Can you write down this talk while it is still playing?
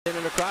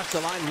across the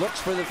line, looks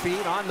for the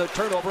feed. On the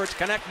turnover, it's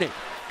Konechny.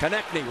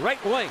 Konechny,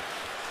 right wing.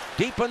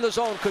 Deep in the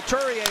zone,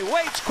 Couturier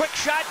waits, quick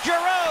shot,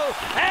 Giroux,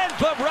 and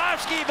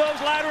Bobrovsky goes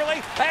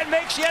laterally and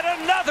makes yet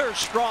another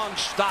strong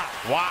stop.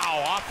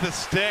 Wow, off the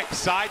stick,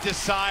 side to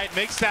side,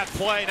 makes that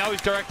play. Now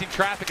he's directing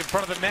traffic in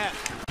front of the net.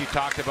 You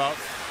talked about.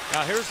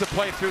 Now here's the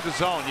play through the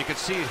zone. You can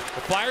see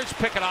the Flyers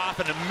pick it off,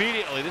 and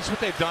immediately, this is what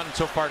they've done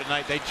so far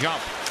tonight, they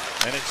jump.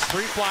 And it's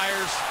 3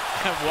 Flyers,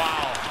 and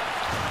wow,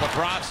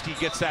 Bobrovsky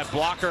gets that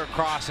blocker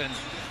across and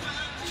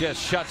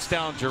just shuts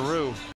down Giroux.